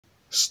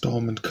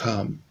Storm and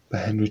Calm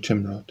by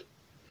Timrod.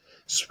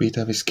 Sweet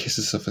are these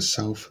kisses of the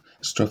south,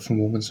 as drop from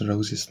woman's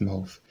rosiest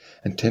mouth,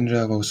 and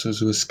tenderer those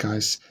azure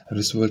skies are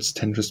this world's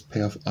tenderest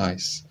pair of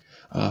eyes.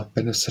 Ah,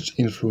 beneath such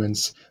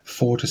influence,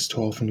 thought is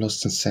too often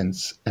lost in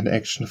sense, and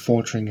action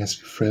faltering as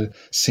we thrill,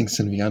 sinks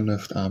in the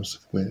unnerved arms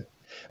of will.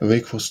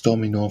 Awake for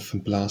stormy north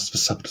and blast, the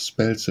subtle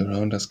spells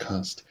around us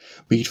cast,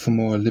 beat from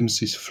our limbs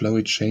these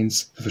flowy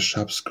chains with the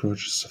sharp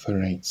scourges of her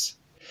reins.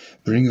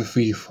 Bring with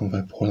thee from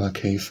thy polar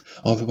cave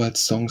all the wild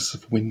songs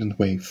of wind and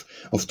wave,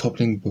 of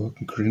toppling berg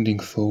and grinding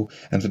foe,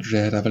 and the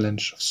dread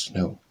avalanche of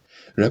snow.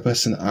 Wrap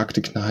us in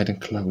arctic night and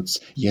clouds,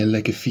 yell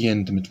like a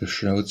fiend amid the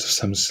shrouds of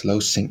some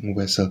slow-sinking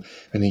vessel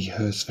when he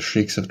hears the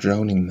shrieks of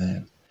drowning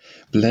men.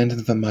 Blend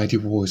in the mighty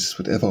voice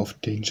whatever of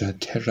danger,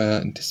 terror,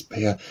 and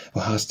despair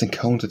thou hast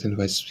encountered in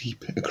thy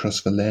sweep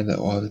across the land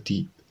or the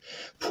deep.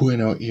 Pour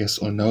in our ears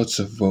all notes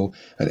of woe,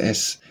 that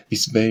as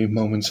these very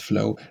moments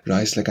flow,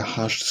 rise like a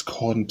harsh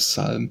discordant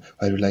psalm,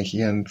 while we lie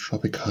here in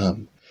tropic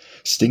calm.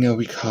 Sting our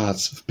weak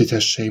hearts with bitter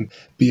shame,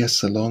 bear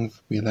us along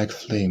we like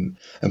flame,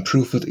 and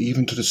prove that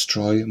even to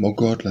destroy, more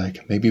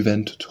godlike, may be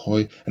then to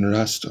toy, and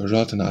rust or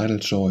rot in idle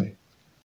joy.